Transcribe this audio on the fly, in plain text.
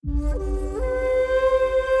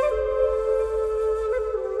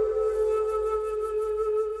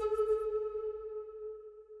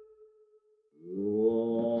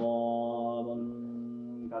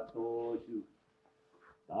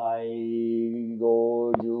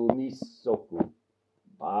Soku,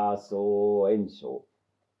 Baso,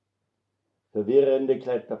 Verwirrende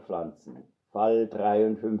Kletterpflanzen, Fall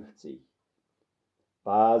 53,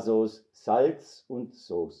 Basos Salz und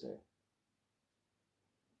Sosse.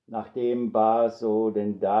 Nachdem Baso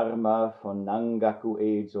den Dharma von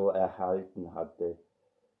Nangaku-Ejo erhalten hatte,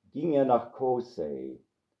 ging er nach Kosei,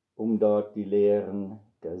 um dort die Lehren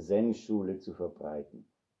der Zen-Schule zu verbreiten.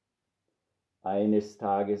 Eines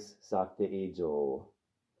Tages sagte Ejo,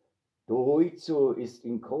 Doitsu ist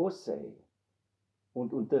in Kosei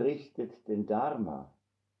und unterrichtet den Dharma,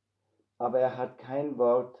 aber er hat kein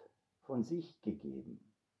Wort von sich gegeben.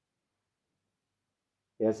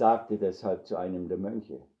 Er sagte deshalb zu einem der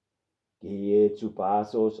Mönche, gehe zu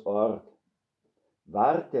Basos Ort,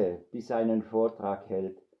 warte, bis er einen Vortrag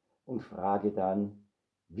hält und frage dann,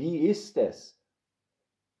 wie ist es?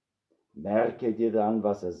 Merke dir dann,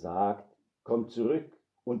 was er sagt, komm zurück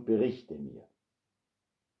und berichte mir.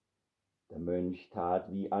 Der Mönch tat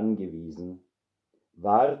wie angewiesen,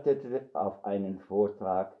 wartete auf einen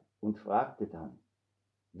Vortrag und fragte dann,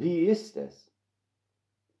 wie ist es?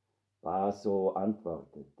 Baso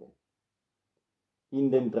antwortete, in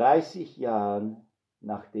den 30 Jahren,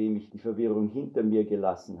 nachdem ich die Verwirrung hinter mir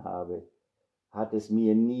gelassen habe, hat es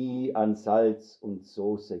mir nie an Salz und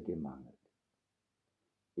Soße gemangelt.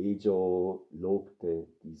 Ejo lobte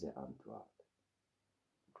diese Antwort.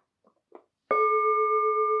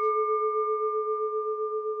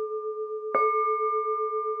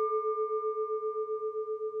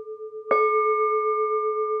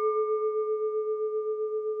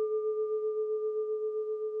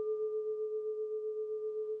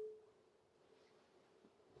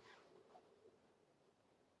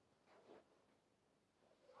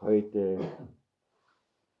 Heute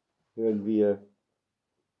hören wir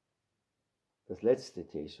das letzte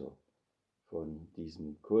Teishō von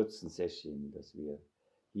diesem kurzen Sesshin, das wir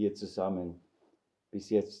hier zusammen bis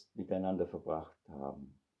jetzt miteinander verbracht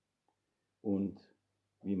haben und,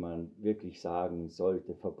 wie man wirklich sagen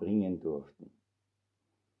sollte, verbringen durften.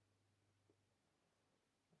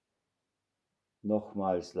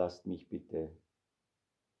 Nochmals lasst mich bitte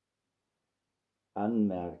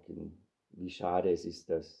anmerken, wie schade es ist,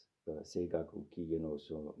 dass Seigaku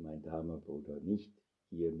Kigenosho, mein Dharma-Bruder, nicht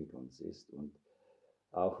hier mit uns ist und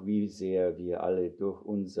auch wie sehr wir alle durch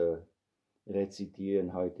unser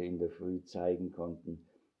Rezitieren heute in der Früh zeigen konnten,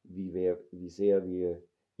 wie sehr wir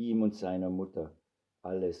ihm und seiner Mutter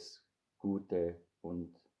alles Gute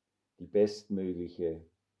und die bestmögliche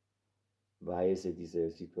Weise, diese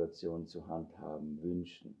Situation zu handhaben,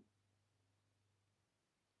 wünschen.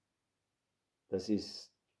 Das ist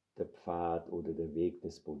der Pfad oder der Weg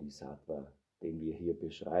des Bodhisattva, den wir hier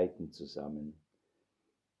beschreiten zusammen,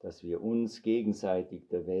 dass wir uns gegenseitig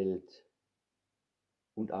der Welt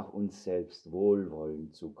und auch uns selbst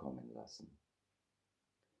Wohlwollen zukommen lassen.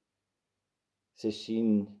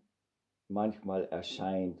 Sesshin manchmal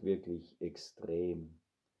erscheint wirklich extrem,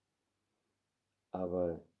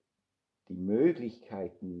 aber die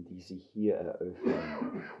Möglichkeiten, die sich hier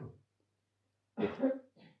eröffnen,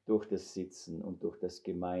 durch das Sitzen und durch das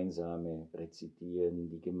gemeinsame Rezitieren,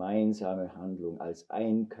 die gemeinsame Handlung als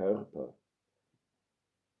ein Körper,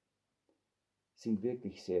 sind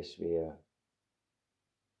wirklich sehr schwer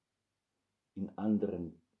in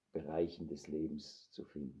anderen Bereichen des Lebens zu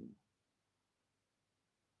finden.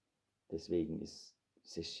 Deswegen ist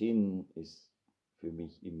Sesshin für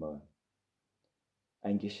mich immer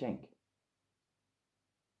ein Geschenk.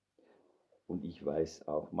 Und ich weiß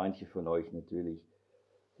auch, manche von euch natürlich,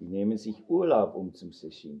 die nehmen sich Urlaub, um zum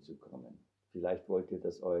Sesshin zu kommen. Vielleicht wollt ihr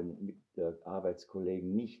das euren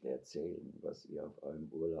Arbeitskollegen nicht erzählen, was ihr auf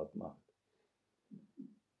eurem Urlaub macht.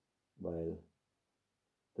 Weil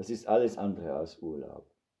das ist alles andere als Urlaub.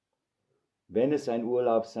 Wenn es ein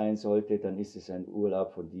Urlaub sein sollte, dann ist es ein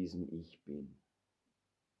Urlaub von diesem Ich Bin.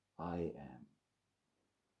 I am.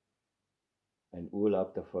 Ein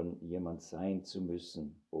Urlaub davon, jemand sein zu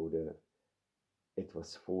müssen oder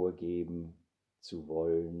etwas vorgeben zu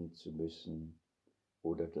wollen, zu müssen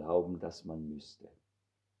oder glauben, dass man müsste.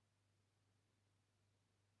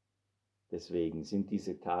 Deswegen sind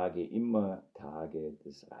diese Tage immer Tage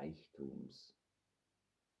des Reichtums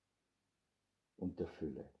und der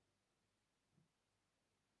Fülle.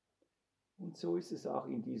 Und so ist es auch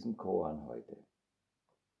in diesem Koan heute.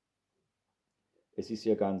 Es ist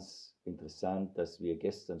ja ganz interessant, dass wir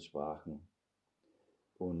gestern sprachen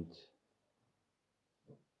und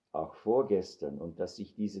auch vorgestern und dass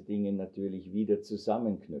sich diese Dinge natürlich wieder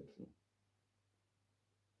zusammenknüpfen.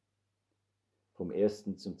 Vom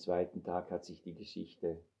ersten zum zweiten Tag hat sich die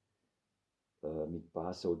Geschichte mit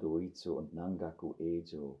Baso, Doitsu und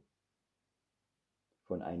Nangaku-Ejo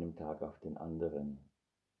von einem Tag auf den anderen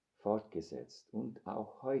fortgesetzt. Und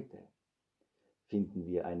auch heute finden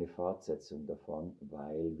wir eine Fortsetzung davon,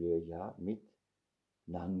 weil wir ja mit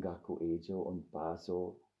Nangaku-Ejo und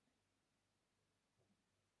Baso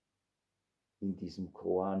in diesem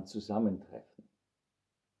Koan zusammentreffen.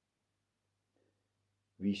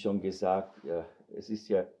 Wie schon gesagt, ja, es ist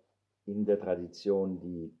ja in der Tradition,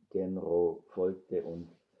 die Genro folgte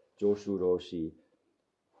und Joshu-Roshi,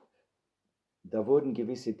 da wurden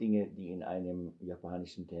gewisse Dinge, die in einem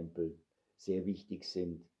japanischen Tempel sehr wichtig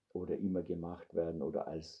sind oder immer gemacht werden oder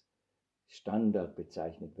als Standard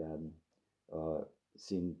bezeichnet werden,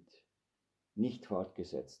 sind nicht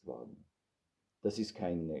fortgesetzt worden. Das ist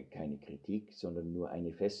keine Kritik, sondern nur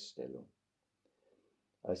eine Feststellung.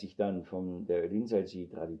 Als ich dann von der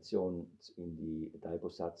Rinzai-Tradition in die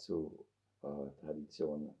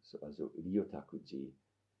Daibosatsu-Tradition, also Ryotakuji,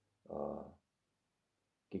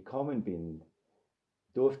 gekommen bin,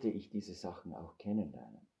 durfte ich diese Sachen auch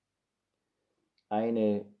kennenlernen.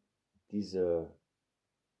 Eine dieser,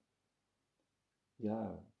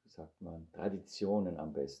 ja, sagt man, Traditionen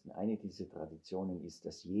am besten, eine dieser Traditionen ist,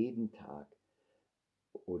 dass jeden Tag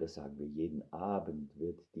oder sagen wir jeden Abend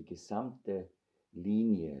wird die gesamte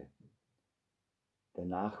Linie der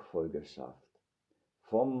Nachfolgerschaft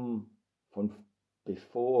von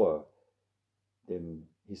bevor dem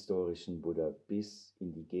historischen Buddha bis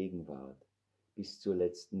in die Gegenwart, bis zur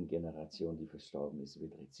letzten Generation, die verstorben ist,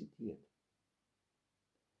 wird rezitiert.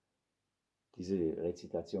 Diese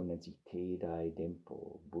Rezitation nennt sich Teidai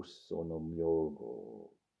Dempo, Busso no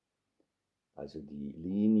Myogo, also die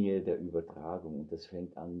Linie der Übertragung. Und das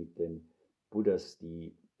fängt an mit den Buddhas,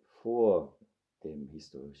 die vor dem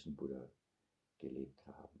historischen Buddha gelebt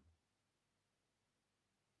haben.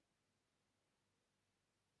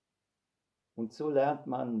 Und so lernt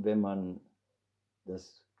man, wenn man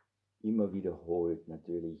das immer wiederholt,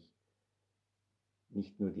 natürlich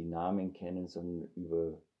nicht nur die Namen kennen, sondern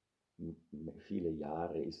über viele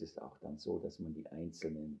Jahre ist es auch dann so, dass man die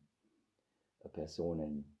einzelnen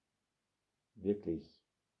Personen wirklich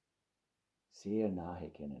sehr nahe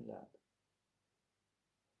kennenlernt.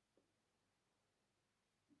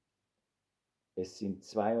 Es sind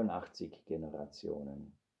 82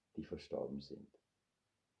 Generationen, die verstorben sind.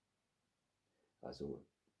 Also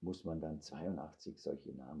muss man dann 82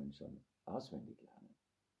 solche Namen schon auswendig lernen.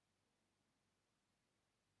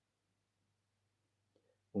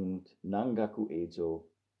 Und Nangaku-Ejo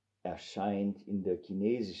erscheint in der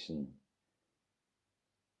chinesischen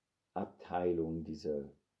Abteilung dieser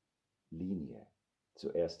Linie.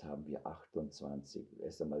 Zuerst haben wir 28,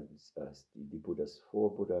 erst einmal die Buddhas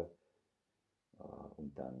vor Buddha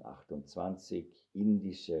und dann 28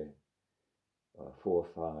 indische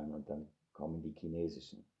Vorfahren und dann kommen die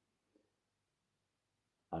chinesischen.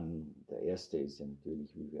 Der erste ist ja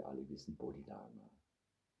natürlich, wie wir alle wissen, Bodhidharma.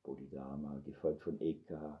 Bodhidharma, gefolgt von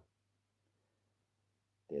Eka,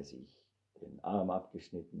 der sich den Arm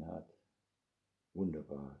abgeschnitten hat.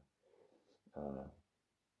 Wunderbar.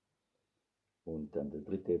 Und dann der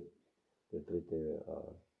dritte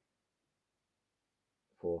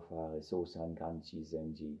Vorfahre, Sosan Ganji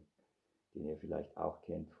Senji, den ihr vielleicht auch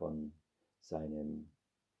kennt von seinem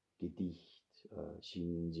Gedicht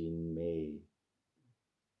Shinjin Mei,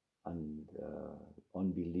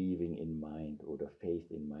 Unbelieving in Mind oder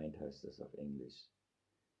Faith in Mind heißt das auf Englisch.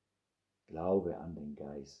 Glaube an den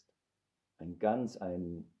Geist.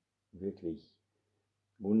 Ein wirklich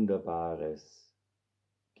wunderbares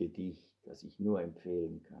Gedicht, das ich nur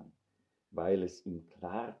empfehlen kann, weil es im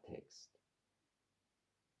Klartext,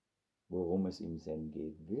 worum es im Zen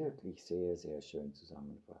geht, wirklich sehr, sehr schön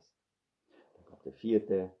zusammenfasst. Dann kommt der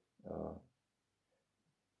vierte, dann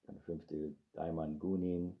der fünfte Daiman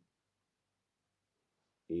Gunin,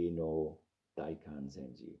 Eno Daikan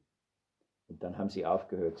Senji. Und dann haben sie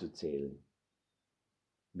aufgehört zu zählen.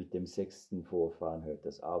 Mit dem sechsten Vorfahren hört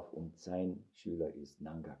das auf und sein Schüler ist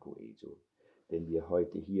Nangaku-Ejo, den wir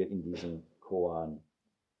heute hier in diesem Koan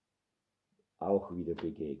auch wieder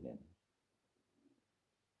begegnen.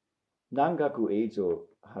 Nangaku-Ejo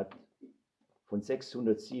hat von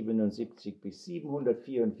 677 bis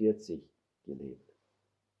 744 gelebt.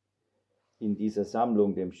 In dieser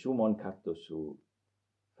Sammlung, dem Shumon Kattoshu,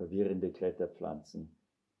 Verwirrende Kletterpflanzen,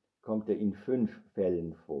 kommt er in 5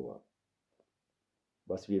 Fällen vor.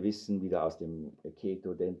 Was wir wissen, wieder aus dem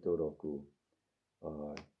Keto Dentoroku,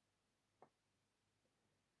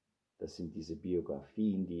 das sind diese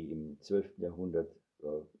Biografien, die im 12. Jahrhundert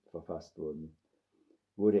verfasst wurden,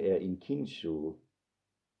 wurde er in Kinshu,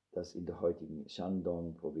 das in der heutigen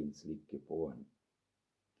Shandong-Provinz liegt, geboren.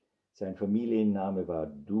 Sein Familienname war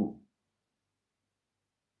Du.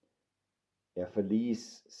 Er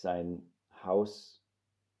verließ sein Haus,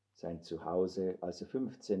 sein Zuhause, als er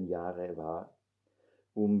 15 Jahre war,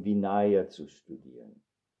 um Vinaya zu studieren.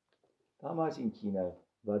 Damals in China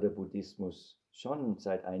war der Buddhismus schon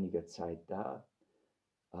seit einiger Zeit da,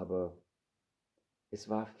 aber es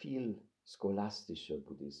war viel scholastischer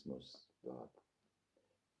Buddhismus dort.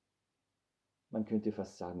 Man könnte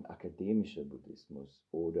fast sagen akademischer Buddhismus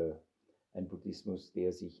oder ein Buddhismus,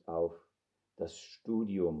 der sich auf das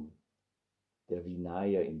Studium der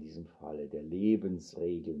Vinaya in diesem Falle, der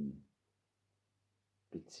Lebensregeln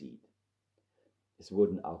bezieht. Es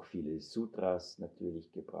wurden auch viele Sutras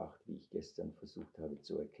natürlich gebracht, wie ich gestern versucht habe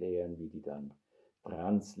zu erklären, wie die dann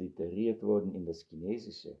transliteriert wurden in das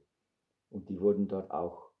Chinesische. Und die wurden dort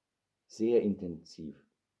auch sehr intensiv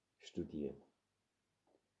studiert.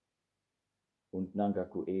 Und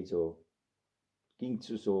Nangaku Ezo ging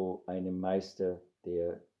zu so einem Meister,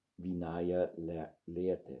 der Vinaya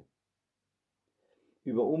lehrte.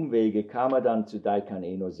 Über Umwege kam er dann zu Daikan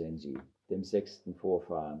Eno Senji, dem 6.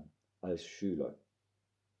 Vorfahren, als Schüler.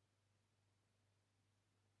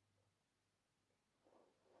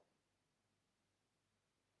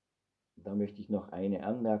 Da möchte ich noch eine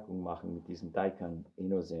Anmerkung machen mit diesem Daikan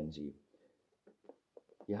Eno Senji.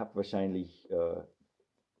 Ihr habt wahrscheinlich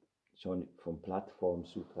schon vom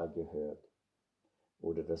Plattform-Sutra gehört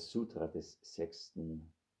oder das Sutra des 6.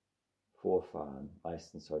 Vorfahren,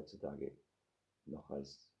 meistens heutzutage noch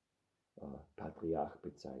als Patriarch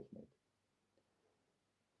bezeichnet.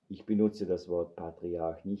 Ich benutze das Wort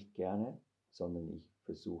Patriarch nicht gerne, sondern ich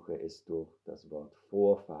versuche es durch das Wort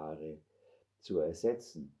Vorfahre zu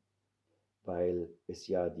ersetzen, weil es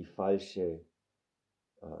ja den falschen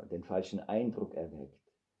Eindruck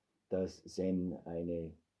erweckt, dass Zen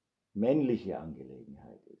eine männliche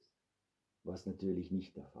Angelegenheit ist, was natürlich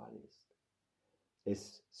nicht der Fall ist.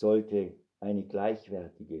 Es sollte eine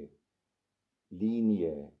gleichwertige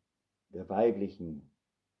Linie der weiblichen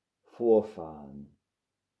Vorfahren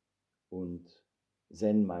und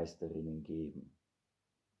Zen-Meisterinnen geben.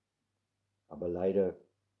 Aber leider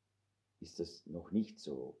ist das noch nicht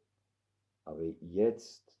so. Aber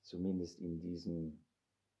jetzt, zumindest in diesem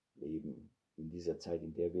Leben, in dieser Zeit,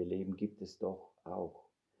 in der wir leben, gibt es doch auch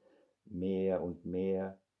mehr und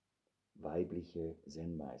mehr weibliche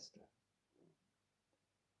Zen-Meister.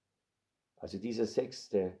 Also dieser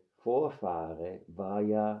 6. Vorfahre war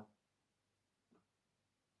ja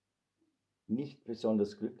nicht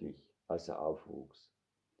besonders glücklich, als er aufwuchs.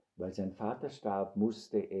 Weil sein Vater starb,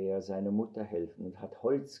 musste er seiner Mutter helfen und hat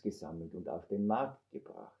Holz gesammelt und auf den Markt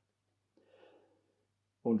gebracht.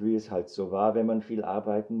 Und wie es halt so war, wenn man viel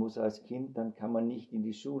arbeiten muss als Kind, dann kann man nicht in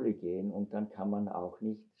die Schule gehen und dann kann man auch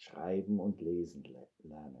nicht schreiben und lesen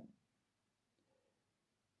lernen.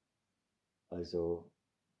 Also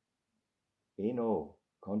Eno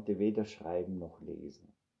konnte weder schreiben noch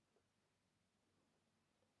lesen.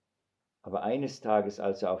 Aber eines Tages,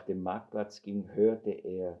 als er auf den Marktplatz ging, hörte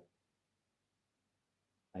er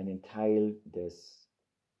einen Teil des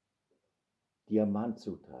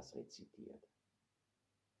Diamantsutras rezitiert.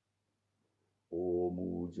 O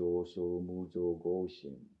Mujo so Mujo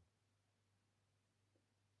Goshin.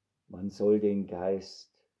 Man soll den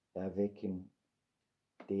Geist erwecken,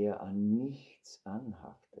 der an nichts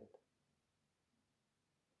anhaftet.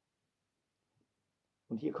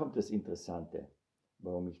 Und hier kommt das Interessante,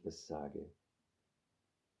 warum ich das sage.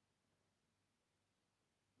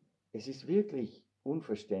 Es ist wirklich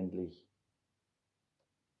unverständlich,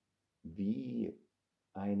 wie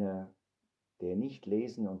einer, der nicht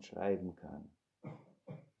lesen und schreiben kann,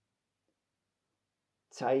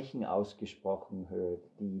 Zeichen ausgesprochen hört,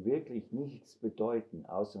 die wirklich nichts bedeuten,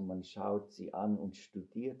 außer man schaut sie an und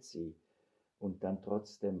studiert sie und dann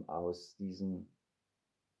trotzdem aus diesem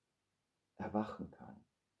erwachen kann.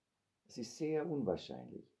 Es ist sehr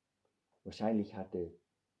unwahrscheinlich. Wahrscheinlich hatte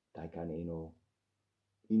Daikan Eno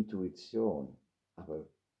Intuition, aber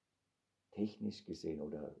technisch gesehen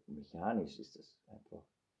oder mechanisch ist das einfach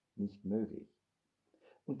nicht möglich.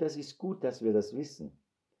 Und das ist gut, dass wir das wissen,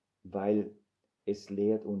 weil es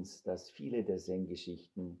lehrt uns, dass viele der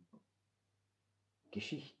Zen-Geschichten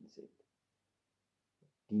Geschichten sind,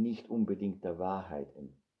 die nicht unbedingt der Wahrheit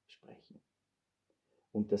entsprechen.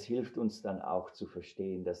 Und das hilft uns dann auch zu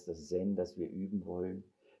verstehen, dass das Zen, das wir üben wollen,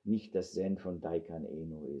 nicht das Zen von Daikan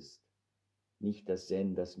Eno ist. Nicht das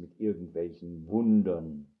Zen, das mit irgendwelchen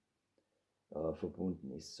Wundern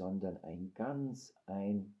verbunden ist, sondern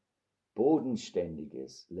ein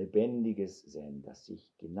bodenständiges, lebendiges Zen, das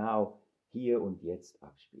sich genau hier und jetzt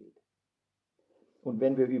abspielt. Und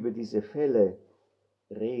wenn wir über diese Fälle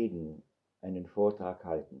reden, einen Vortrag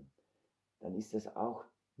halten, dann ist das auch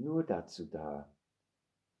nur dazu da,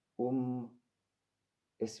 um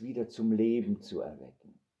es wieder zum Leben zu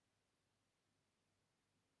erwecken.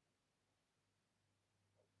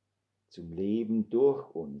 Zum Leben durch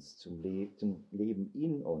uns, zum Leben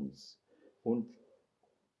in uns und,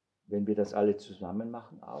 wenn wir das alle zusammen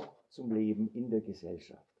machen, auch zum Leben in der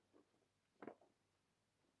Gesellschaft.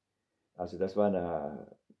 Also das war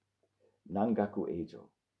der Nangaku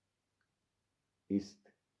Eijo,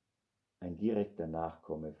 ist ein direkter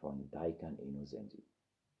Nachkomme von Daikan Eno Senji.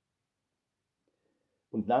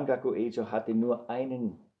 Und Nangaku Eijo hatte nur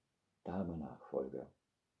einen Dharma-Nachfolger.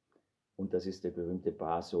 Und das ist der berühmte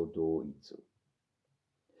Baso Doitsu.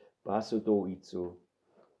 Baso Doitsu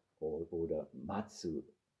oder Matsu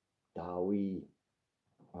Daoi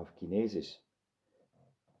auf Chinesisch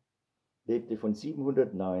lebte von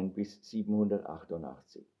 709 bis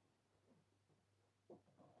 788.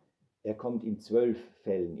 Er kommt in 12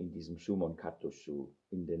 Fällen in diesem Shumon Kattōshū,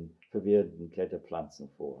 in den verwirrenden Kletterpflanzen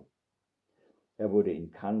vor. Er wurde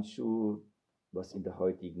in Kanshu, was in der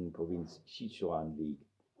heutigen Provinz Sichuan liegt,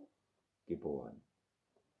 geboren.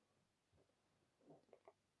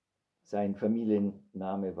 Sein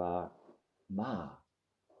Familienname war Ma.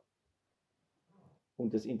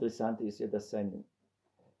 Und das Interessante ist ja, dass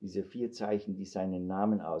diese 4 Zeichen, die seinen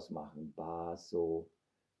Namen ausmachen, Baso,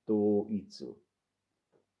 Doitsu.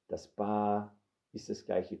 Das Ba ist das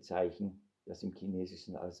gleiche Zeichen, das im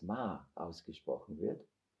Chinesischen als Ma ausgesprochen wird.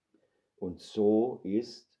 Und So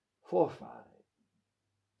ist Vorfahre.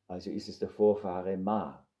 Also ist es der Vorfahre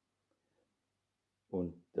Ma.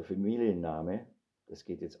 Und der Familienname, das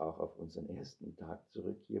geht jetzt auch auf unseren ersten Tag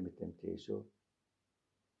zurück hier mit dem Teishō.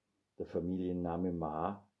 Der Familienname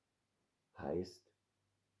Ma heißt,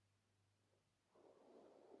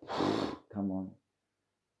 come on,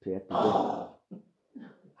 Pferd bitte,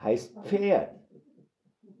 heißt Pferd.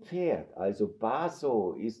 Pferd, also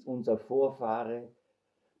Baso ist unser Vorfahre.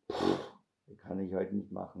 Das kann ich heute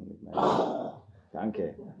nicht machen mit meinem.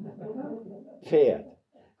 Danke. Pferd.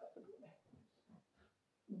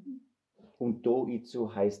 Und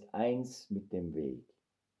Doitsu heißt eins mit dem Weg.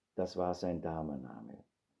 Das war sein Dharma-Name.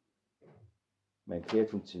 Mein Pferd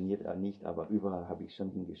funktioniert nicht, aber überall habe ich schon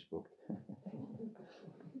hingespuckt.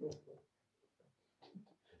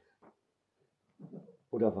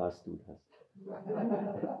 Oder warst du das?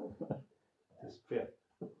 Das Pferd.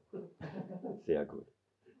 Sehr gut.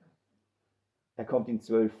 Er kommt in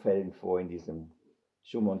 12 Fällen vor in diesem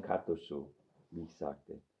Shumon Kattōshū, wie ich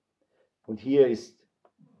sagte. Und hier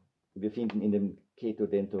wir finden in dem Keto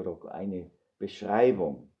Dentoroku eine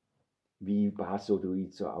Beschreibung, wie Baso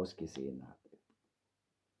Doitsu ausgesehen hatte.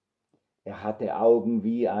 Er hatte Augen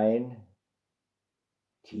wie ein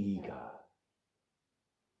Tiger.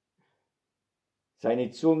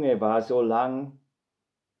 Seine Zunge war so lang,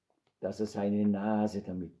 dass er seine Nase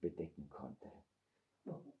damit bedecken konnte.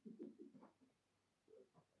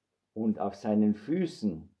 Und auf seinen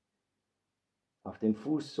Füßen, auf den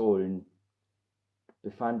Fußsohlen,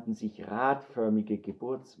 befanden sich radförmige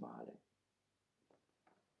Geburtsmale.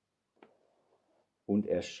 Und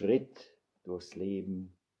er schritt durchs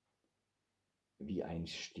Leben wie ein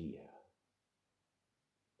Stier.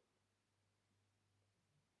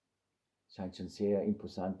 Scheint schon sehr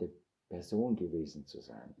imposante Person gewesen zu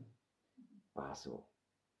sein, Baso.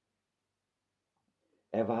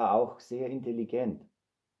 Er war auch sehr intelligent.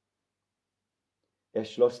 Er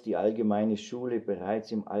schloss die allgemeine Schule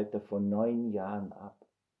bereits im Alter von 9 Jahren ab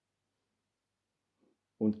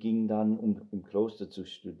und ging dann, um im Kloster zu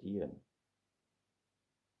studieren.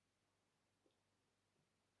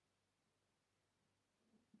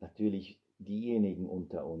 Natürlich diejenigen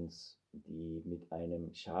unter uns, die mit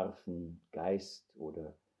einem scharfen Geist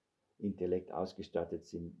oder Intellekt ausgestattet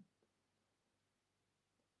sind,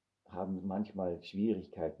 haben manchmal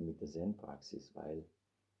Schwierigkeiten mit der Zen-Praxis, weil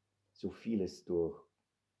so vieles durch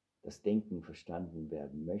das Denken verstanden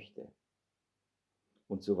werden möchte.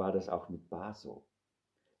 Und so war das auch mit Baso.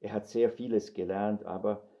 Er hat sehr vieles gelernt,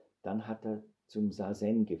 aber dann hat er zum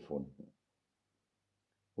Zazen gefunden.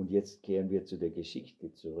 Und jetzt kehren wir zu der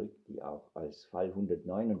Geschichte zurück, die auch als Fall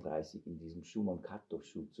 139 in diesem Shumon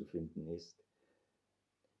Kattōshū zu finden ist.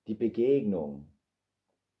 Die Begegnung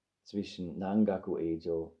zwischen Nangaku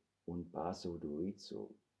Eijo und Baso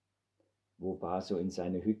Doitsu, wo Baso in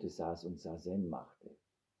seiner Hütte saß und Zazen machte.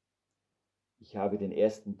 Ich habe den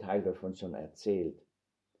ersten Teil davon schon erzählt,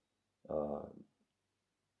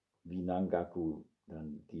 wie Nangaku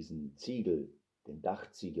dann diesen Ziegel, den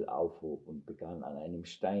Dachziegel aufhob und begann an einem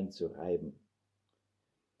Stein zu reiben.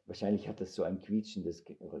 Wahrscheinlich hat das so ein quietschendes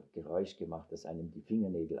Geräusch gemacht, das einem die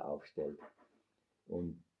Fingernägel aufstellt.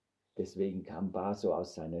 Und deswegen kam Baso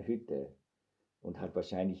aus seiner Hütte und hat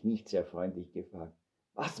wahrscheinlich nicht sehr freundlich gefragt,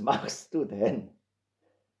 was machst du denn?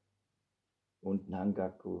 Und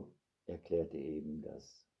Nangaku erklärte eben,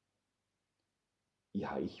 dass,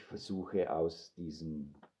 ja, ich versuche aus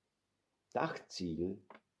diesem Dachziegel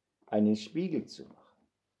einen Spiegel zu machen.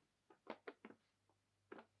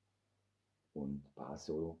 Und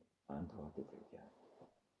Baso antwortete, ja,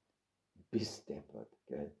 bist deppert,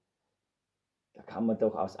 gell? Da kann man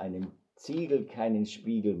doch aus einem Ziegel keinen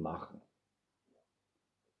Spiegel machen.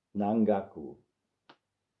 Nangaku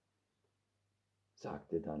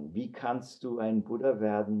sagte dann, wie kannst du ein Buddha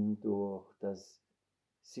werden durch das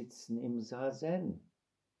Sitzen im Zazen?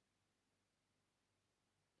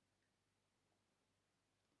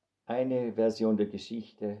 Eine Version der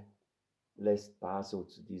Geschichte lässt Baso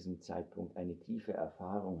zu diesem Zeitpunkt eine tiefe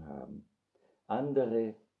Erfahrung haben.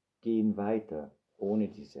 Andere gehen weiter ohne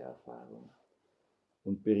diese Erfahrung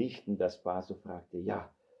und berichten, dass Baso fragte,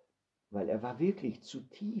 ja, weil er war wirklich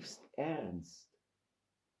zutiefst ernst,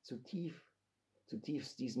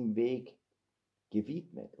 zutiefst diesem Weg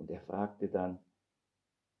gewidmet. Und er fragte dann,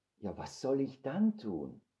 ja, was soll ich dann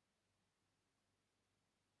tun?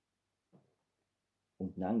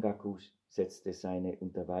 Und Nangaku setzte seine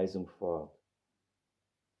Unterweisung fort.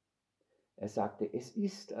 Er sagte, es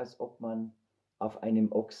ist, als ob man auf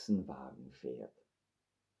einem Ochsenwagen fährt.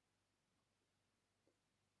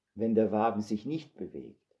 Wenn der Wagen sich nicht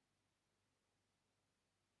bewegt,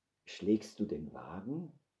 schlägst du den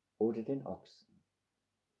Wagen oder den Ochsen?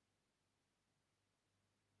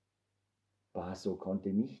 Baso konnte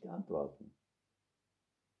nicht antworten.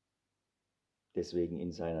 Deswegen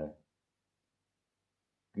in seiner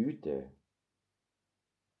Güte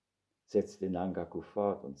setzte Nangaku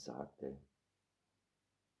fort und sagte,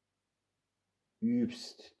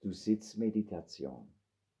 übst du Sitzmeditation?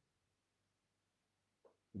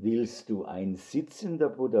 Willst du ein sitzender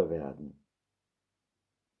Buddha werden?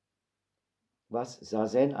 Was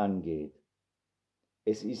Zazen angeht,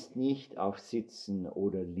 es ist nicht auf Sitzen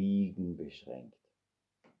oder Liegen beschränkt.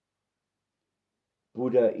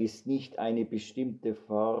 Buddha ist nicht eine bestimmte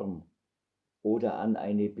Form oder an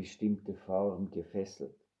eine bestimmte Form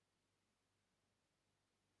gefesselt.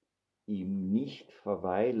 Im nicht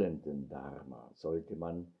verweilenden Dharma sollte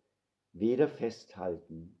man weder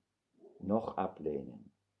festhalten noch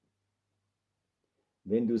ablehnen.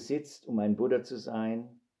 Wenn du sitzt, um ein Buddha zu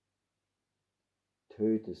sein,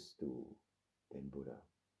 tötest du den Buddha.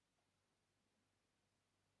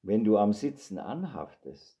 Wenn du am Sitzen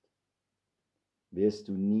anhaftest, wirst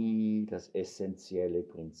du nie das essentielle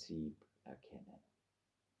Prinzip erkennen.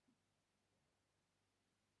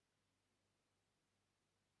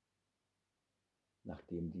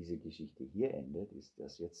 Nachdem diese Geschichte hier endet, ist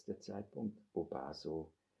das jetzt der Zeitpunkt, wo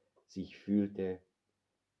Baso sich fühlte,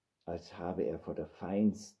 als habe er von der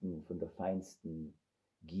feinsten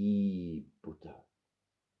Ghee-Butter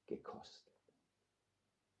gekostet.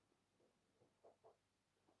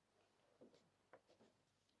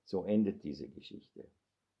 So endet diese Geschichte.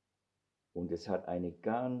 Und es hat eine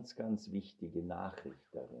ganz, ganz wichtige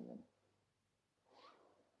Nachricht darin.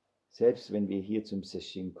 Selbst wenn wir hier zum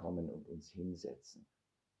Sesshin kommen und uns hinsetzen,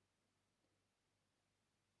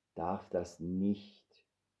 darf das nicht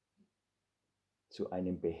zu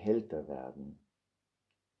einem Behälter werden,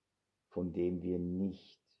 von dem wir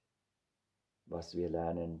nicht, was wir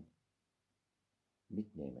lernen,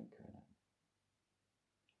 mitnehmen können.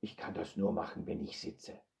 Ich kann das nur machen, wenn ich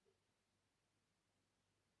sitze.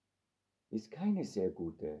 Ist keine sehr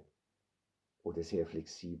gute oder sehr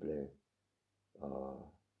flexible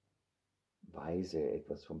Weise,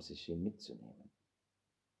 etwas vom Sesshin mitzunehmen.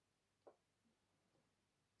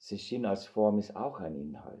 Sesshin als Form ist auch ein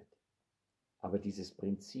Inhalt, aber dieses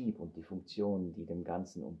Prinzip und die Funktion, die dem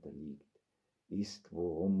Ganzen unterliegt, ist,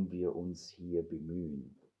 worum wir uns hier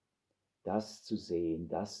bemühen. Das zu sehen,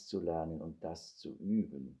 das zu lernen und das zu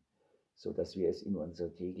üben, sodass wir es in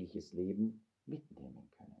unser tägliches Leben mitnehmen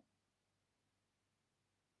können.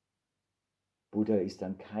 Buddha ist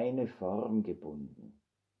an keine Form gebunden,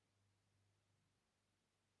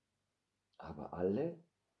 aber alle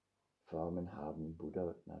Formen haben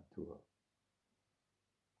Buddha-Natur.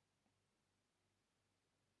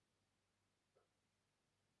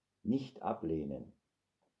 Nicht ablehnen,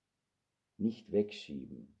 nicht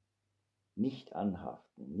wegschieben, nicht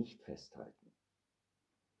anhaften, nicht festhalten.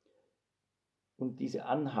 Und diese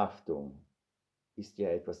Anhaftung ist ja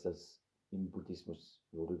etwas, das im Buddhismus,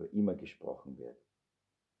 worüber immer gesprochen wird.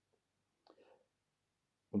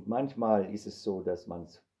 Und manchmal ist es so, dass man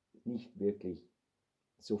es nicht wirklich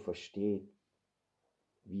so versteht,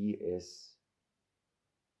 wie es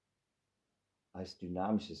als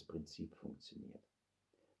dynamisches Prinzip funktioniert.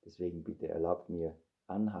 Deswegen bitte erlaubt mir,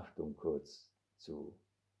 Anhaftung kurz zu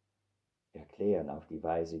erklären. erklären auf die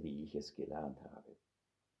Weise, wie ich es gelernt habe.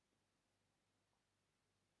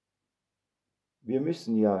 Wir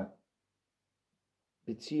müssen ja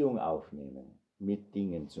Beziehung aufnehmen mit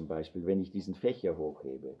Dingen, zum Beispiel, wenn ich diesen Fächer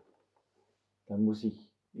hochhebe, dann muss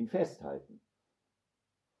ich ihn festhalten.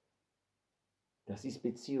 Das ist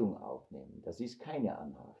Beziehung aufnehmen, das ist keine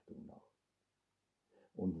Anhaftung noch.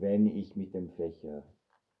 Und wenn ich mit dem Fächer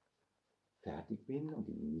fertig bin und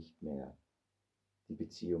ihn nicht mehr die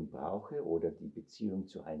Beziehung brauche oder die Beziehung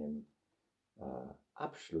zu einem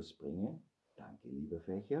Abschluss bringe, danke lieber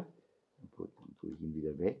Fächer, dann tue ich ihn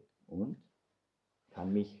wieder weg und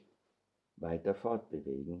kann mich weiter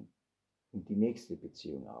fortbewegen und die nächste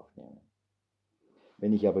Beziehung aufnehmen.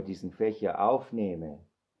 Wenn ich aber diesen Fächer aufnehme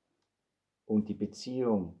und die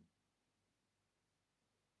Beziehung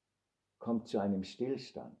kommt zu einem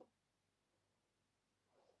Stillstand,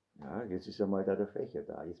 ja, jetzt ist einmal da der Fächer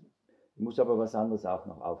da, ich muss aber was anderes auch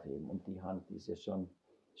noch aufheben und die Hand ist ja schon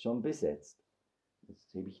besetzt.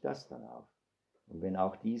 Jetzt hebe ich das dann auf. Und wenn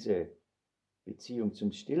auch diese Beziehung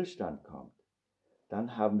zum Stillstand kommt,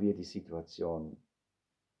 dann haben wir die Situation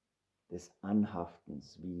des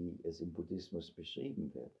Anhaftens, wie es im Buddhismus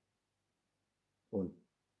beschrieben wird. Und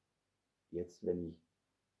jetzt, wenn ich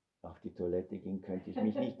auf die Toilette ging, könnte ich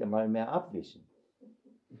mich nicht einmal mehr abwischen.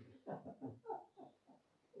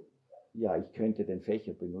 Ja, ich könnte den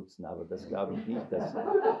Fächer benutzen, aber das glaube ich nicht, dass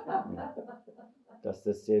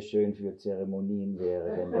das sehr schön für Zeremonien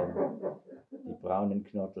wäre, wenn dann die braunen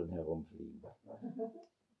Knotteln herumfliegen.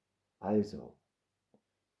 Also,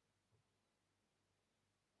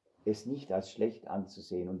 es nicht als schlecht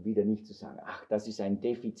anzusehen und wieder nicht zu sagen, ach, das ist ein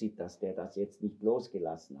Defizit, dass der das jetzt nicht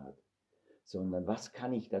losgelassen hat, sondern was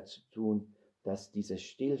kann ich dazu tun, dass dieser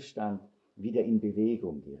Stillstand wieder in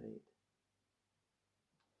Bewegung gerät.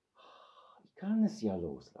 Ich kann es ja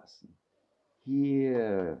loslassen.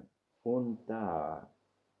 Hier und da.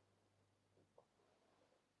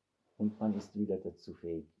 Und man ist wieder dazu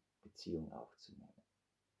fähig, Beziehung aufzunehmen.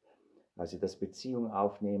 Also das Beziehung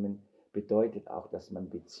aufnehmen bedeutet auch, dass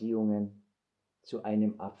man Beziehungen zu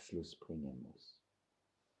einem Abschluss bringen muss.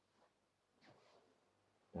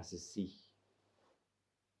 Dass es sich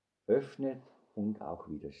öffnet und auch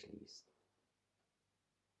wieder schließt.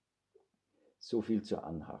 So viel zur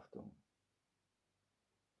Anhaftung.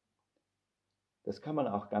 Das kann man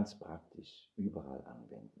auch ganz praktisch überall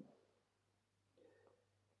anwenden.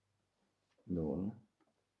 Nun,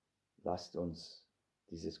 lasst uns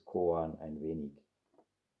dieses Koan ein wenig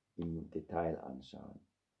im Detail anschauen.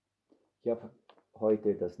 Ich habe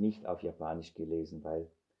heute das nicht auf Japanisch gelesen,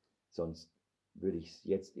 weil sonst würde ich es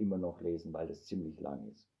jetzt immer noch lesen, weil das ziemlich lang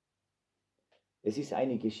ist. Es ist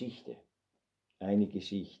eine Geschichte,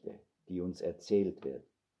 die uns erzählt wird.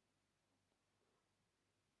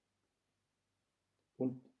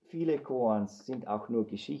 Und viele Koans sind auch nur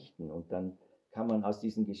Geschichten und dann kann man aus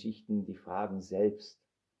diesen Geschichten die Fragen selbst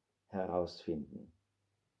herausfinden.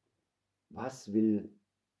 Was will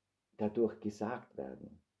dadurch gesagt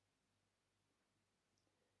werden?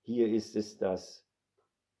 Hier ist es, dass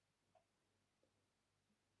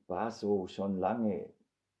Baso schon lange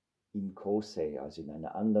in Kosei, also in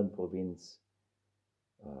einer anderen Provinz,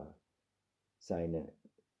 seine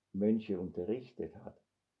Mönche unterrichtet hat.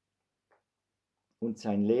 Und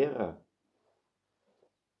sein Lehrer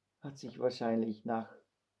hat sich wahrscheinlich nach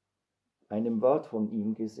einem Wort von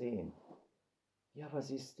ihm gesehen. Ja,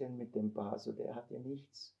 was ist denn mit dem Baso? Der hat ja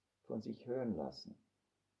nichts von sich hören lassen.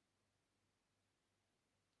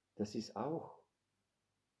 Das ist auch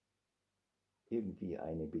irgendwie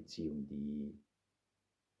eine Beziehung, die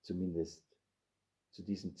zumindest zu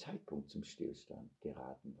diesem Zeitpunkt zum Stillstand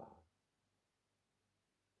geraten war.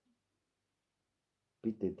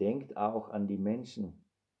 Bitte denkt auch an die Menschen,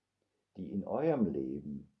 die in eurem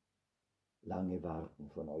Leben lange warten,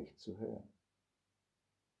 von euch zu hören.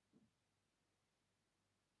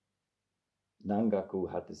 Nangaku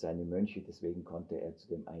hatte seine Mönche, deswegen konnte er zu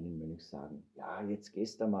dem einen Mönch sagen, ja, jetzt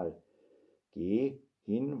gehst du mal, geh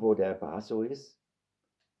hin, wo der Baso ist,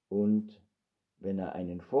 und wenn er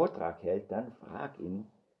einen Vortrag hält, dann frag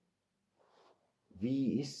ihn,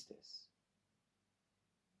 wie ist es?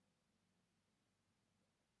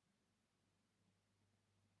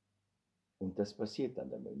 Und das passiert dann,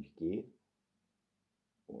 der Mönch geht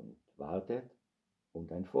und wartet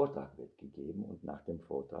und ein Vortrag wird gegeben und nach dem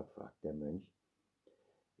Vortrag fragt der Mönch,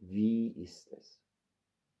 wie ist es?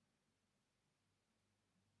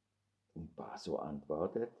 Und Baso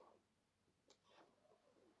antwortet,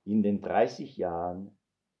 in den 30 Jahren,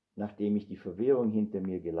 nachdem ich die Verwirrung hinter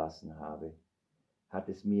mir gelassen habe, hat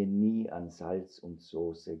es mir nie an Salz und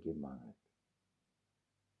Soße gemangelt.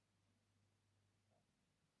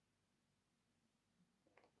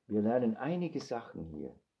 Wir lernen einige Sachen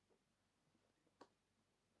hier.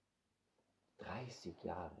 30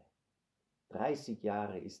 Jahre. 30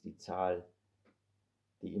 Jahre ist die Zahl,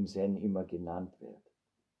 die im Zen immer genannt wird.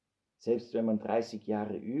 Selbst wenn man 30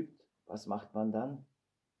 Jahre übt, was macht man dann?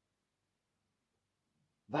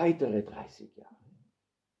 Weitere 30 Jahre.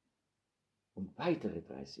 Und weitere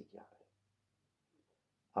 30 Jahre.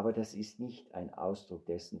 Aber das ist nicht ein Ausdruck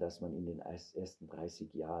dessen, dass man in den ersten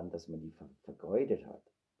 30 Jahren, dass man die vergeudet hat,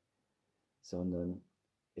 sondern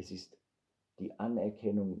es ist die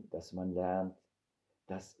Anerkennung, dass man lernt,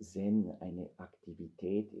 dass Zen eine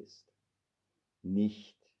Aktivität ist,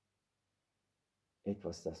 nicht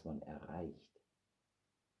etwas, das man erreicht,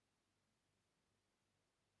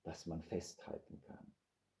 das man festhalten kann,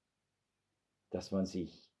 dass man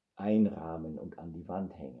sich einrahmen und an die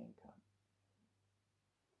Wand hängen kann.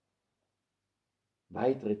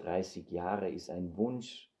 Weitere 30 Jahre ist ein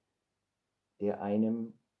Wunsch, der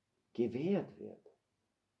einem gewährt wird.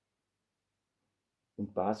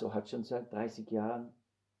 Und Baso hat schon seit 30 Jahren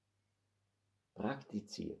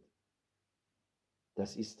praktiziert.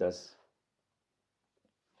 Das ist das,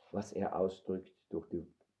 was er ausdrückt durch die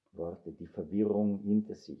Worte, die Verwirrung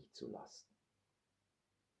hinter sich zu lassen.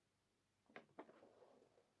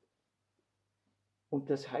 Und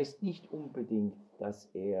das heißt nicht unbedingt, dass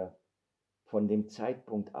er von dem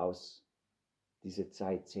Zeitpunkt aus diese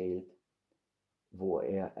Zeit zählt, wo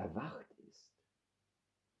er erwacht ist.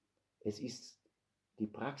 Es ist die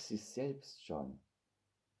Praxis selbst schon,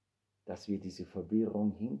 dass wir diese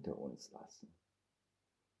Verwirrung hinter uns lassen.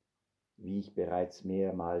 Wie ich bereits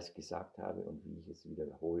mehrmals gesagt habe und wie ich es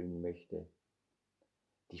wiederholen möchte,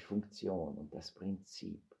 die Funktion und das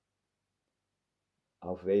Prinzip,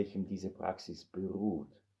 auf welchem diese Praxis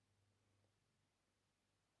beruht,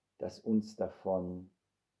 das uns davon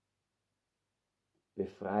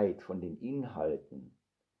befreit, von den Inhalten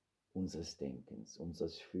unseres Denkens,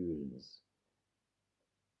 unseres Fühlens,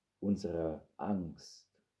 unserer Angst,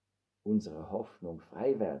 unserer Hoffnung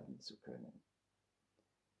frei werden zu können.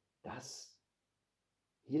 Das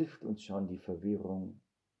hilft uns schon, die Verwirrung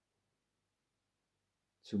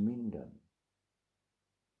zu mindern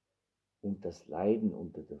und das Leiden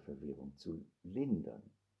unter der Verwirrung zu lindern.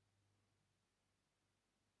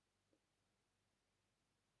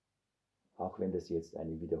 Auch wenn das jetzt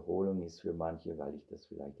eine Wiederholung ist für manche, weil ich das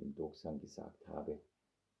vielleicht im Doksang gesagt habe.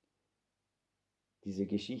 Diese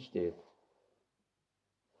Geschichte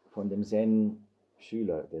von dem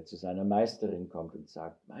Zen-Schüler, der zu seiner Meisterin kommt und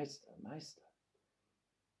sagt, Meister, Meister,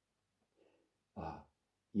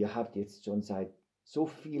 ihr habt jetzt schon seit so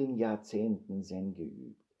vielen Jahrzehnten Zen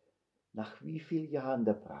geübt. Nach wie vielen Jahren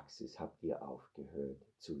der Praxis habt ihr aufgehört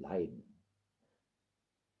zu leiden?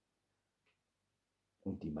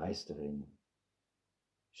 Und die Meisterin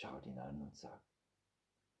schaut ihn an und sagt,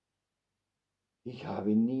 ich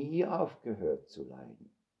habe nie aufgehört zu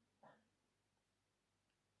leiden.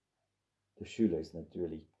 Der Schüler ist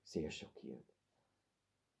natürlich sehr schockiert.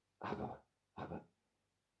 Aber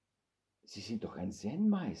Sie sind doch ein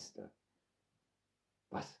Zen-Meister.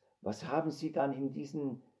 Was haben Sie dann in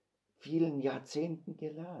diesen vielen Jahrzehnten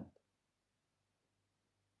gelernt?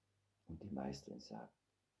 Und die Meisterin sagt,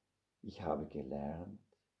 ich habe gelernt,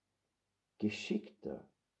 geschickter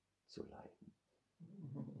zu leiden.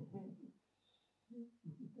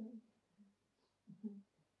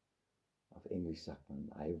 Auf Englisch sagt man,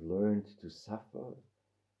 I've learned to suffer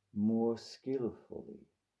more skillfully.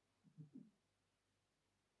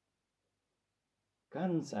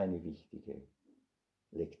 Ganz eine wichtige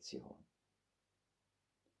Lektion,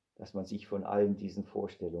 dass man sich von allen diesen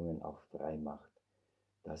Vorstellungen auch frei macht,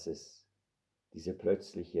 dass es diese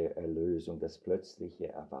plötzliche Erlösung, das plötzliche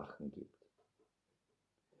Erwachen gibt.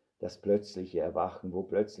 Das plötzliche Erwachen, wo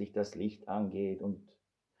plötzlich das Licht angeht und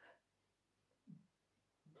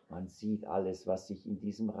man sieht alles, was sich in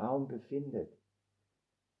diesem Raum befindet.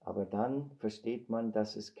 Aber dann versteht man,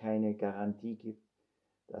 dass es keine Garantie gibt,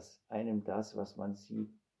 dass einem das, was man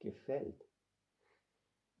sieht, gefällt.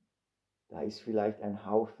 Da ist vielleicht ein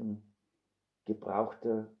Haufen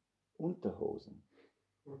gebrauchter Unterhosen,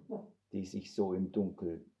 die sich so im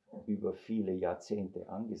Dunkeln über viele Jahrzehnte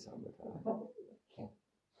angesammelt haben.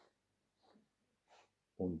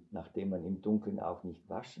 Und nachdem man im Dunkeln auch nicht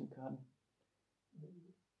waschen kann,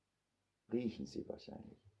 riechen sie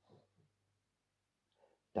wahrscheinlich.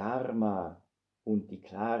 Dharma und die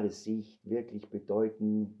klare Sicht wirklich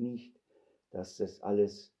bedeuten nicht, dass das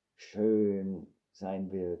alles schön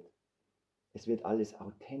sein wird. Es wird alles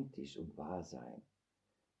authentisch und wahr sein,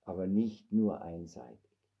 aber nicht nur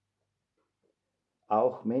einseitig.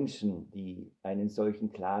 Auch Menschen, die einen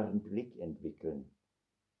solchen klaren Blick entwickeln,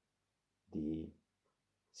 die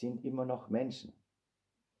sind immer noch Menschen.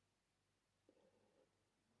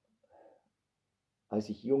 Als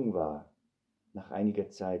ich jung war, nach einiger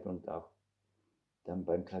Zeit und auch dann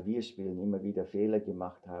beim Klavierspielen immer wieder Fehler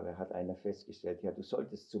gemacht habe, hat einer festgestellt, ja, du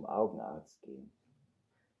solltest zum Augenarzt gehen.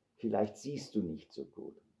 Vielleicht siehst du nicht so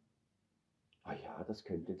gut. Ah ja, das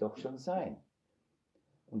könnte doch schon sein.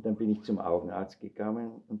 Und dann bin ich zum Augenarzt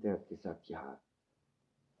gegangen und der hat gesagt, ja,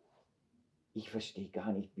 ich verstehe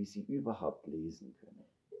gar nicht, wie Sie überhaupt lesen können.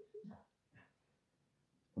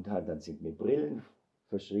 Und dann sind mir Brillen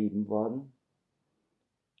verschrieben worden.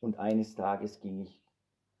 Und eines Tages ging ich,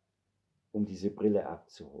 um diese Brille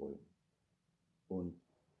abzuholen. Und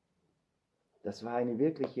das war eine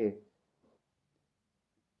wirkliche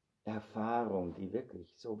Erfahrung, die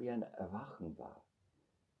wirklich so wie ein Erwachen war.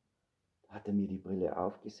 Da hat er mir die Brille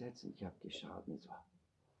aufgesetzt und ich habe geschaut und es war,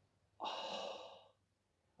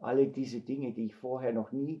 alle diese Dinge, die ich vorher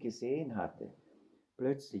noch nie gesehen hatte,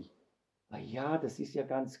 plötzlich, na ja, das ist ja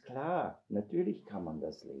ganz klar, natürlich kann man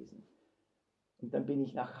das lesen. Und dann bin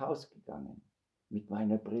ich nach Haus gegangen mit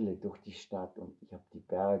meiner Brille durch die Stadt und ich habe die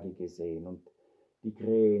Berge gesehen und die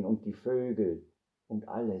Krähen und die Vögel und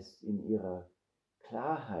alles in ihrer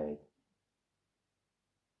Klarheit.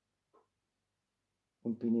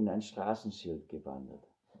 Und bin in ein Straßenschild gewandert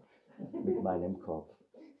mit meinem Kopf.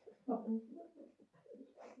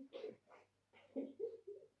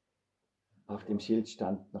 Auf dem Schild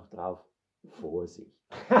stand noch drauf, Vorsicht.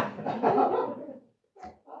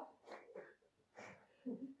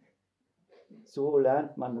 So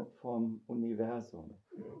lernt man vom Universum.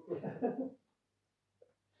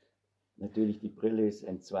 Natürlich, die Brille ist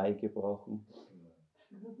entzweigebrochen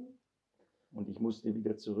und ich musste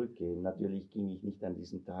wieder zurückgehen. Natürlich ging ich nicht an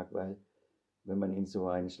diesem Tag, weil wenn man in so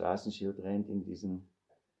ein Straßenschild rennt, in diesen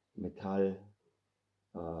Metallpfahl,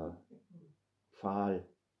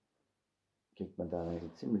 kriegt man da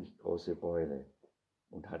eine ziemlich große Beule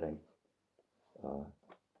und hat ein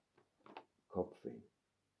Kopfweh.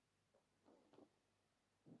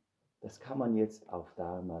 Das kann man jetzt auf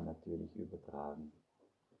Dharma natürlich übertragen.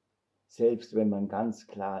 Selbst wenn man ganz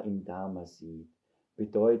klar im Dharma sieht,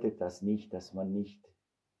 bedeutet das nicht, dass man nicht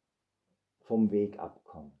vom Weg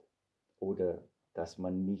abkommt oder dass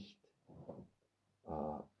man nicht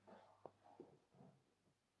der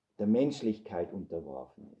Menschlichkeit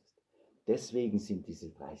unterworfen ist. Deswegen sind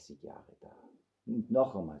diese 30 Jahre da. Und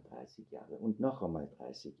noch einmal 30 Jahre und noch einmal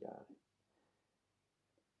 30 Jahre.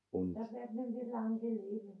 Und da werden wir lange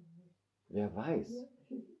leben. Wer weiß.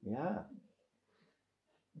 Ja.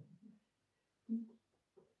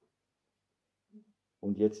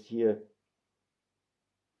 Und jetzt hier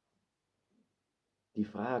die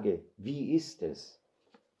Frage, wie ist es?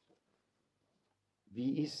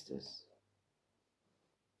 Wie ist es?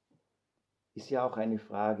 Ist ja auch eine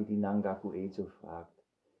Frage, die Nangaku Ezo fragt.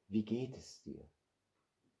 Wie geht es dir?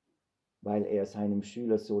 Weil er seinem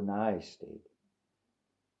Schüler so nahe steht.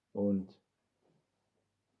 Und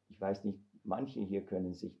ich weiß nicht, manche hier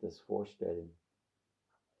können sich das vorstellen.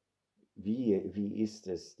 Wie ist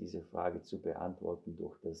es, diese Frage zu beantworten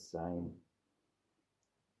durch das Sein?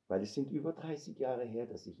 Weil es sind über 30 Jahre her,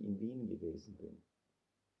 dass ich in Wien gewesen bin.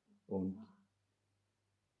 Und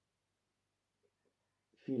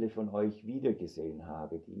viele von euch wiedergesehen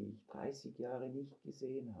habe, die ich 30 Jahre nicht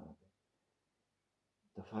gesehen habe.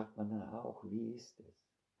 Da fragt man dann auch, wie ist es?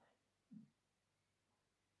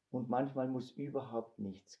 Und manchmal muss überhaupt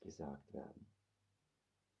nichts gesagt werden.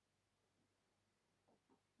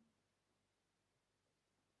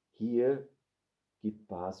 Hier gibt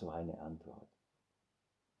Baso eine Antwort.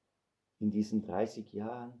 In diesen 30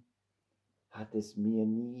 Jahren hat es mir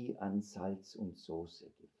nie an Salz und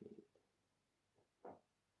Soße gefehlt.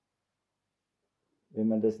 Wenn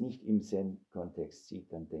man das nicht im Zen-Kontext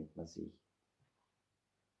sieht, dann denkt man sich,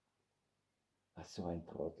 ach so ein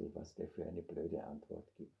Trottel, was der für eine blöde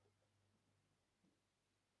Antwort gibt.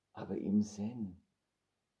 Aber im Zen,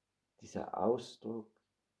 dieser Ausdruck,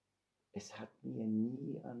 es hat mir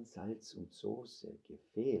nie an Salz und Soße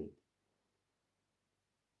gefehlt,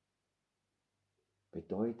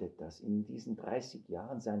 bedeutet das, in diesen 30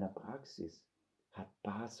 Jahren seiner Praxis hat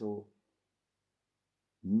Baso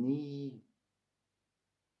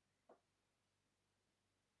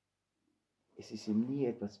es ist ihm nie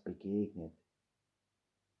etwas begegnet,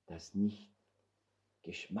 das nicht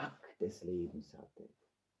Geschmack des Lebens hatte.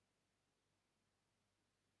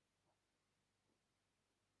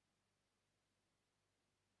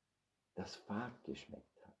 Das fad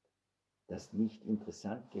geschmeckt hat, das nicht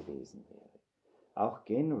interessant gewesen wäre. Auch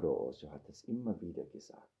Genro Osho hat es immer wieder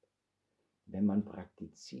gesagt. Wenn man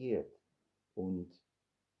praktiziert und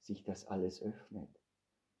sich das alles öffnet,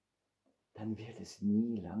 dann wird es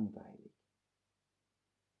nie langweilig.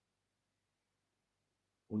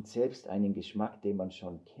 Und selbst einen Geschmack, den man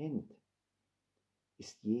schon kennt,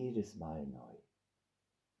 ist jedes Mal neu.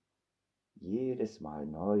 Jedes Mal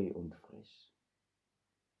neu und frisch.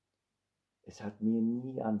 Es hat mir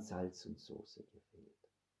nie an Salz und Soße gefehlt.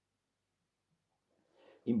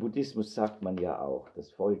 Im Buddhismus sagt man ja auch das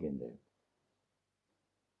Folgende: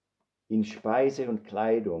 In Speise und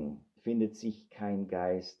Kleidung findet sich kein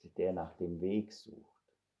Geist, der nach dem Weg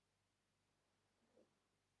sucht.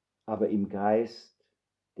 Aber im Geist,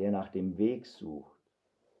 der nach dem Weg sucht,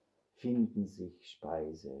 finden sich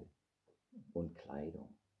Speise und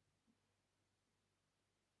Kleidung.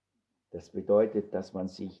 Das bedeutet, dass man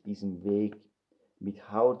sich diesem Weg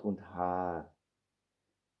mit Haut und Haar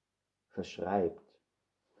verschreibt.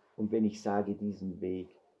 Und wenn ich sage diesen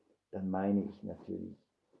Weg, dann meine ich natürlich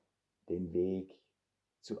den Weg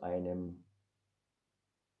zu einem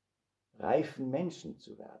reifen Menschen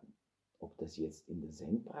zu werden. Ob das jetzt in der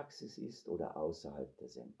Zen-Praxis ist oder außerhalb der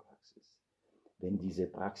Zen-Praxis. Wenn diese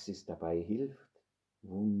Praxis dabei hilft,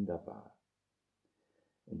 wunderbar.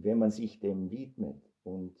 Und wenn man sich dem widmet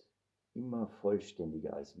und immer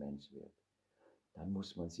vollständiger als Mensch wird, dann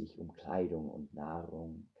muss man sich um Kleidung und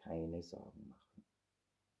Nahrung keine Sorgen machen.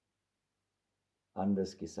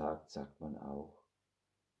 Anders gesagt sagt man auch,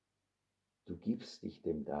 du gibst dich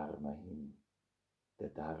dem Dharma hin, der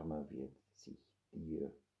Dharma wird sich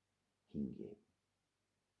dir hingeben.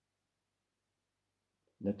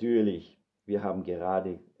 Natürlich, wir haben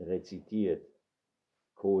gerade rezitiert,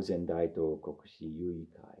 Kosen Daito Kokushi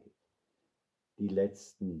Yuikai, die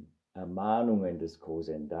letzten Ermahnungen des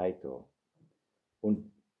Kosen Daito.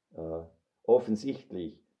 Und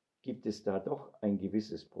offensichtlich gibt es da doch ein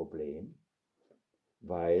gewisses Problem,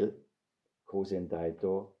 weil Kosen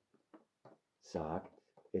Daito sagt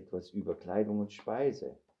etwas über Kleidung und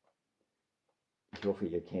Speise. Ich hoffe,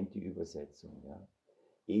 ihr kennt die Übersetzung. Ja?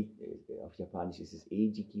 Auf Japanisch ist es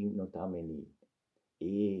Ejiki no Tameni.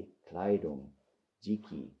 Kleidung.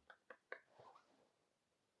 Jiki.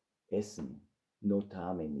 Essen. No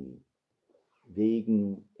Tameni.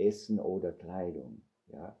 Wegen Essen oder Kleidung.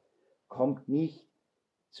 Ja? Kommt nicht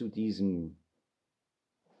zu diesem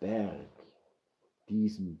Berg,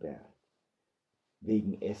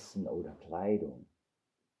 wegen Essen oder Kleidung,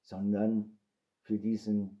 sondern für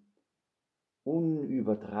diesen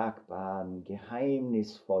unübertragbaren,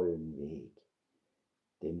 geheimnisvollen Weg,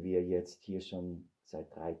 den wir jetzt hier schon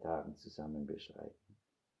seit 3 Tagen zusammen beschreiten.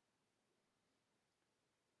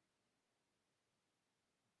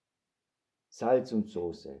 Salz und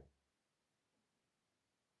Soße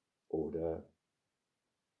oder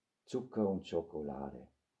Zucker und Schokolade.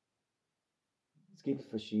 Es gibt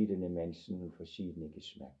verschiedene Menschen und verschiedene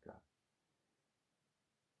Geschmäcker.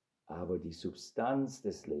 Aber die Substanz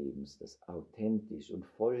des Lebens, das authentisch und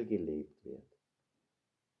voll gelebt wird,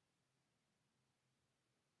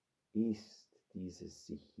 ist dieses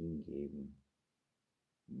sich hingeben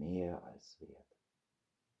mehr als wert.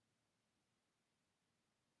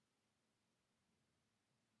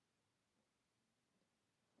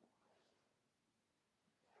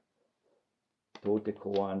 Tote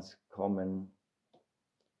Koans kommen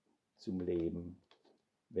zum Leben,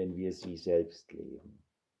 wenn wir sie selbst leben.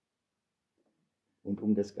 Und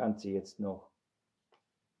um das Ganze jetzt noch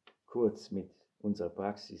kurz mit unserer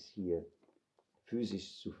Praxis hier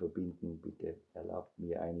physisch zu verbinden, bitte erlaubt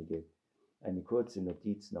mir eine kurze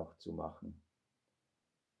Notiz noch zu machen,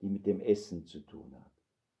 die mit dem Essen zu tun hat.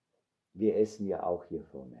 Wir essen ja auch hier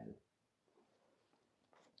formell.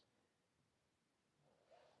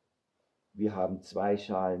 Wir haben 2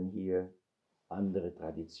 Schalen hier, andere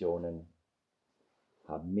Traditionen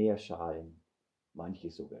haben mehr Schalen, manche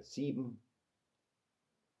sogar 7.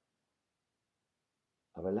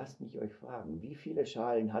 Aber lasst mich euch fragen, wie viele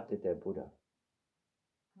Schalen hatte der Buddha?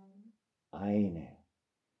 Eine.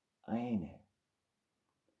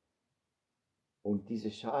 Und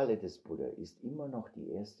diese Schale des Buddha ist immer noch die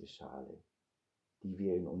erste Schale, die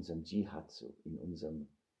wir in unserem Jihatsu, in unserem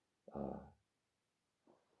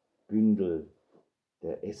Bündel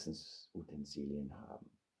der Essensutensilien haben.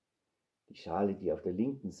 Die Schale, die auf der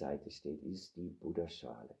linken Seite steht, ist die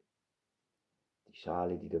Buddha-Schale. Die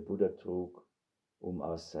Schale, die der Buddha trug, um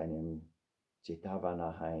aus seinem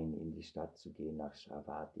Jetavana-Hain in die Stadt zu gehen, nach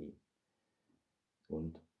Shravati,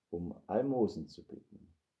 und um Almosen zu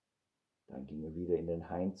bitten. Dann ging er wieder in den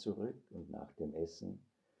Hain zurück und nach dem Essen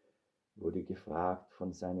wurde gefragt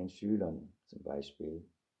von seinen Schülern, zum Beispiel: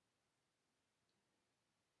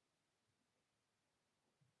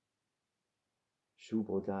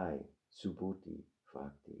 Shubodai, Subhuti,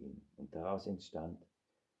 fragte ihn. Und daraus entstand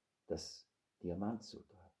das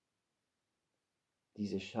Diamantsutra.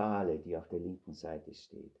 diese Schale, die auf der linken Seite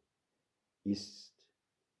steht, ist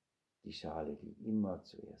die Schale, die immer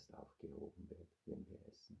zuerst aufgehoben wird, wenn wir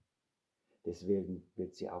essen. Deswegen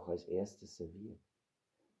wird sie auch als erstes serviert.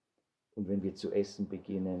 Und wenn wir zu essen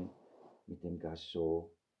beginnen mit dem Teishō,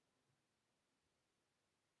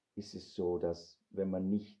 ist es so, dass wenn man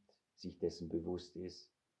nicht sich dessen bewusst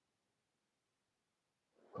ist,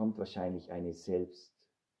 kommt wahrscheinlich eine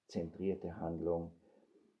selbstzentrierte Handlung,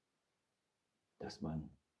 dass man,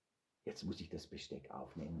 jetzt muss ich das Besteck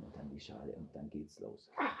aufnehmen und dann die Schale und dann geht's los.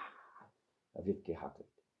 Da wird gehackelt.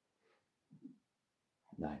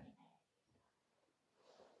 Nein.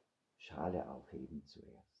 Schale aufheben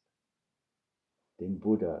zuerst. Den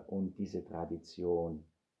Buddha und diese Tradition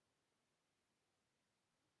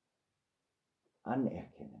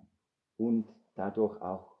anerkennen und dadurch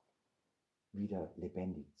auch wieder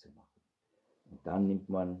lebendig zu machen. Und dann nimmt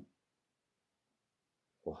man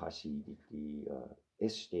Ohashi, die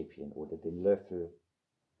Essstäbchen oder den Löffel,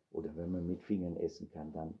 oder wenn man mit Fingern essen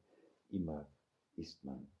kann, dann immer isst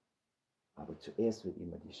man. Aber zuerst wird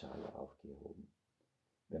immer die Schale aufgehoben,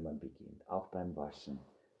 wenn man beginnt. Auch beim Waschen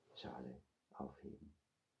Schale aufheben.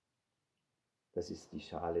 Das ist die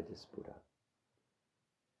Schale des Buddha.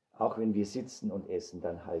 Auch wenn wir sitzen und essen,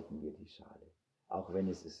 dann halten wir die Schale. Auch wenn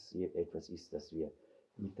es etwas ist, das wir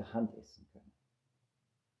mit der Hand essen können.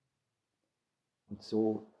 Und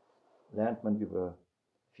so lernt man über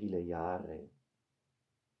viele Jahre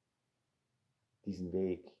diesen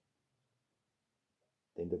Weg,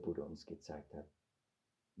 den der Buddha uns gezeigt hat,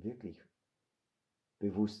 wirklich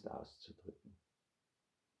bewusst auszudrücken.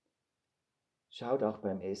 Schaut auch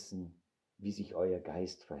beim Essen, wie sich euer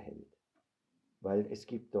Geist verhält, weil es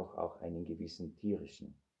gibt doch auch einen gewissen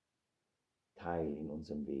tierischen Teil in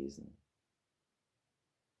unserem Wesen,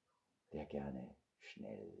 der gerne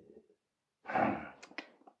schnell,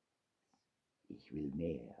 ich will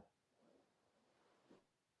mehr.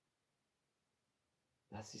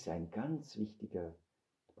 Das ist ein ganz wichtiger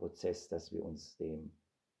Prozess, dass wir uns dem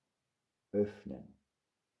öffnen.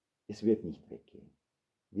 Es wird nicht weggehen.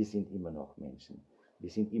 Wir sind immer noch Menschen. Wir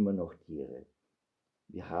sind immer noch Tiere.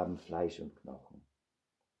 Wir haben Fleisch und Knochen.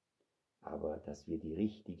 Aber dass wir die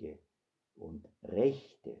richtige und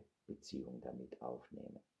rechte Beziehung damit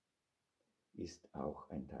aufnehmen, ist auch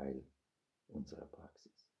ein Teil unserer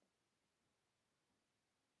Praxis.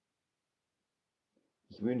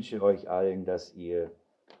 Ich wünsche euch allen, dass ihr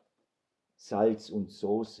Salz und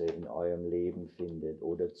Soße in eurem Leben findet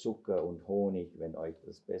oder Zucker und Honig, wenn euch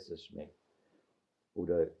das besser schmeckt.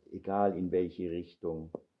 Oder egal in welche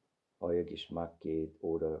Richtung euer Geschmack geht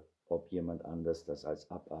oder ob jemand anders das als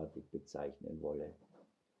abartig bezeichnen wolle.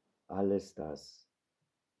 Alles das,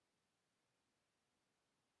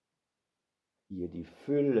 ihr die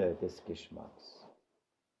Fülle des Geschmacks,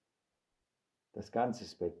 das ganze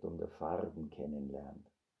Spektrum der Farben kennenlernt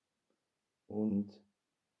und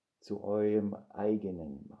zu eurem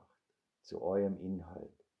eigenen macht, zu eurem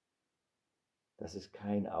Inhalt, dass es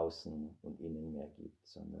kein Außen und Innen mehr gibt,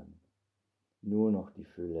 sondern nur noch die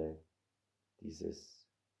Fülle dieses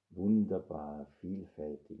wunderbar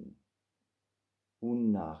vielfältigen,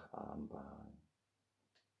 unnachahmbaren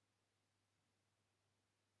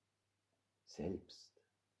Selbst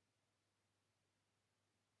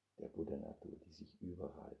der Buddha-Natur, die sich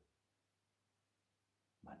überall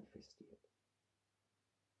manifestiert.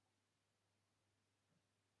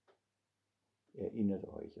 Erinnert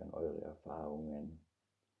euch an eure Erfahrungen.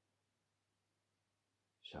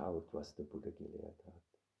 Schaut, was der Buddha gelehrt hat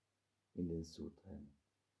in den Sutren.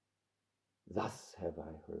 Thus have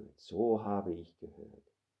I heard. So habe ich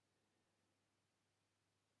gehört.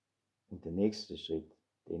 Und der nächste Schritt,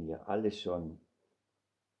 den ihr alle schon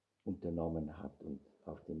unternommen habt und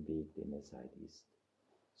auf dem Weg, den ihr seid, ist: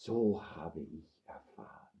 So habe ich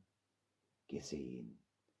erfahren, gesehen,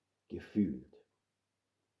 gefühlt.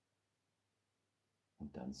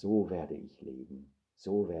 Und dann so werde ich leben,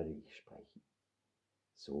 so werde ich sprechen,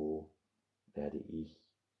 so werde ich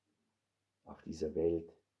auf dieser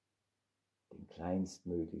Welt den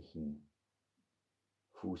kleinstmöglichen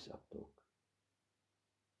Fußabdruck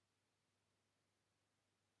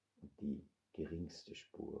und die geringste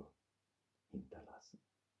Spur hinterlassen.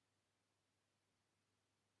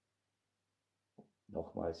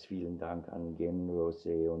 Nochmals vielen Dank an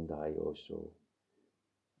Genrose und Teishō,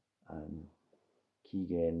 an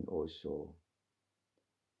Kigen Osho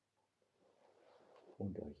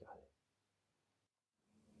und euch